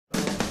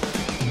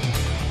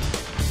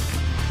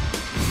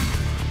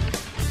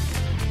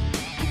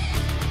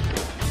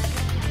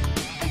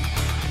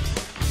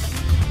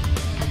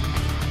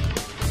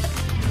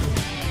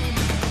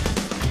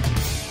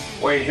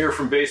Wayne here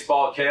from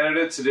Baseball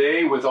Canada.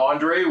 Today with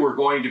Andre, we're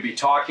going to be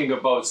talking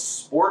about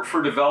sport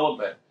for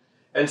development.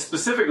 And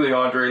specifically,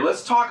 Andre,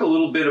 let's talk a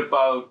little bit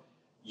about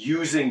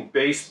using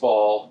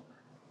baseball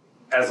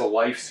as a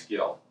life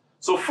skill.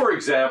 So for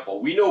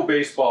example, we know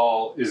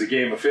baseball is a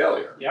game of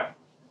failure. Yep.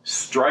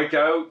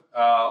 Strikeout,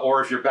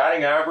 or if your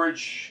batting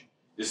average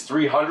is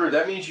 300,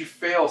 that means you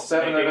fail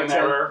 7 out of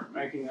 10.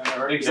 Making an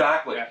error.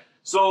 Exactly. Yeah.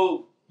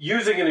 So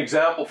using an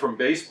example from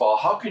baseball,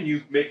 how can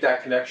you make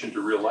that connection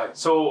to real life?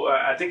 So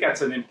I think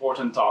that's an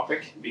important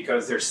topic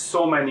because there's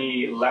so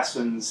many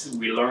lessons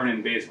we learn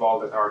in baseball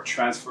that are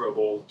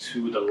transferable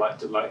to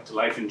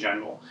life in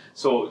general.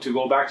 So to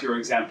go back to your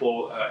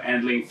example,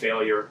 handling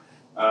failure,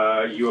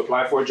 you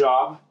apply for a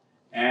job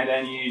and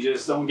then you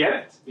just don't get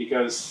it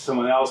because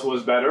someone else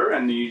was better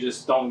and you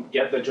just don't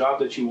get the job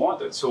that you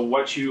wanted. So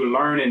what you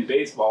learn in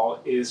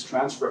baseball is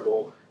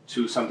transferable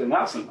to something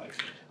else in life.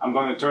 I'm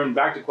going to turn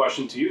back the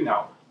question to you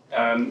now.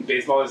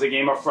 Baseball is a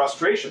game of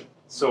frustration.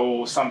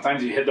 So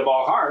sometimes you hit the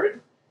ball hard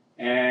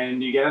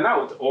and you get an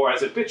out. Or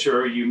as a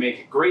pitcher, you make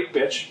a great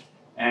pitch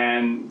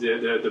and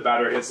the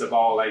batter hits the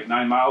ball like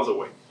 9 miles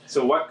away.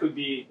 So what could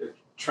be a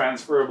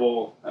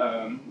transferable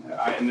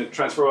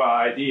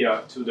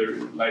idea to their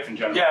life in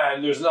general? Yeah,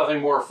 and there's nothing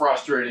more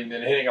frustrating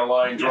than hitting a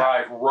line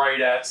drive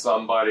right at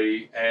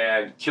somebody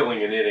and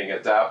killing an inning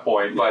at that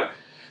point. But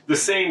the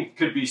same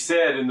could be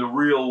said in the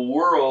real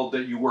world,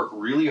 that you work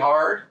really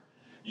hard.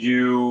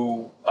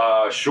 You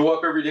show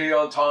up every day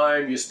on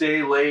time, you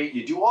stay late,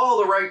 you do all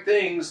the right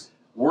things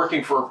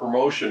working for a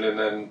promotion, and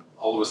then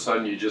all of a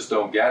sudden you just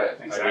don't get it.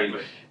 Exactly. I mean,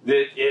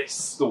 that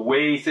it's the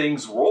way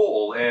things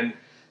roll. And,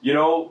 you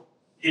know,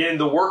 in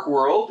the work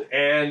world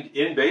and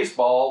in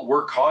baseball,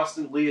 we're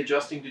constantly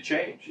adjusting to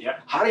change.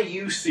 Yep. How do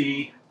you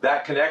see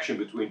that connection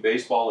between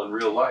baseball and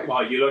real life?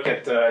 Well, you look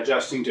at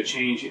adjusting to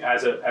change.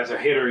 As a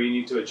hitter, you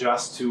need to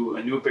adjust to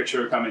a new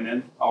pitcher coming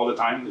in all the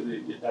time.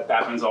 That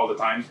happens all the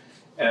time.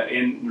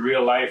 In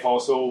real life,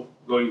 also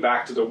going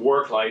back to the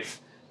work life,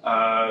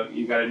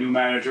 you've got a new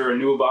manager, a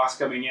new boss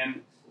coming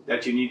in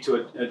that you need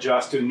to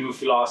adjust to a new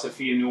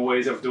philosophy, new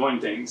ways of doing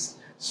things.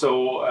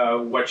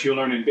 So what you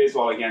learn in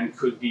baseball, again,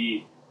 could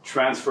be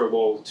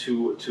transferable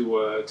to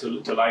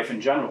life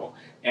in general.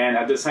 And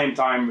at the same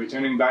time,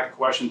 returning back the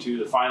question to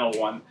the final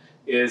one,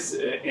 is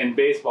in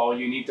baseball,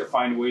 you need to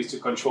find ways to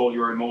control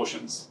your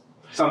emotions.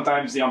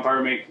 Sometimes the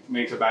umpire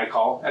makes a bad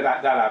call, and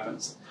that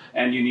happens.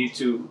 And you need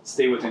to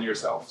stay within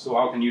yourself. So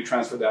how can you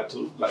transfer that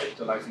to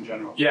life in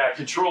general? Yeah,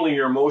 controlling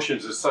your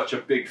emotions is such a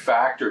big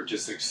factor to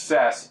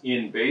success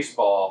in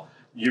baseball.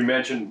 You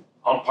mentioned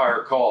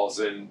umpire calls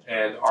and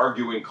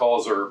arguing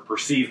calls or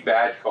perceived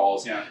bad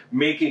calls,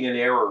 making an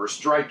error or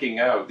striking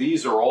out.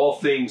 These are all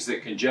things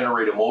that can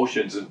generate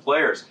emotions in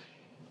players.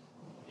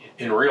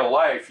 In real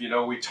life, you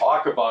know, we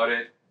talk about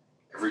it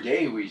every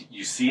day.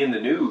 You see in the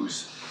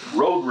news,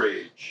 road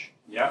rage.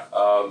 Yeah.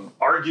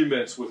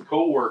 Arguments with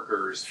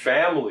coworkers,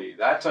 family,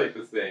 that type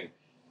of thing.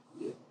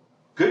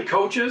 Good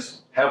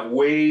coaches have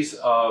ways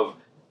of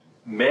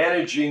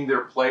managing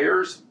their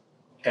players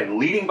and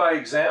leading by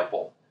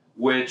example,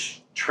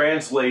 which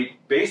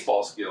translate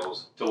baseball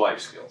skills to life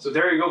skills. So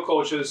there you go,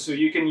 coaches. So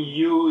you can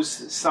use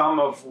some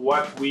of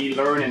what we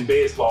learn in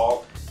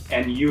baseball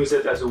and use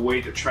it as a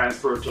way to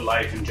transfer to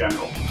life in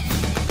general.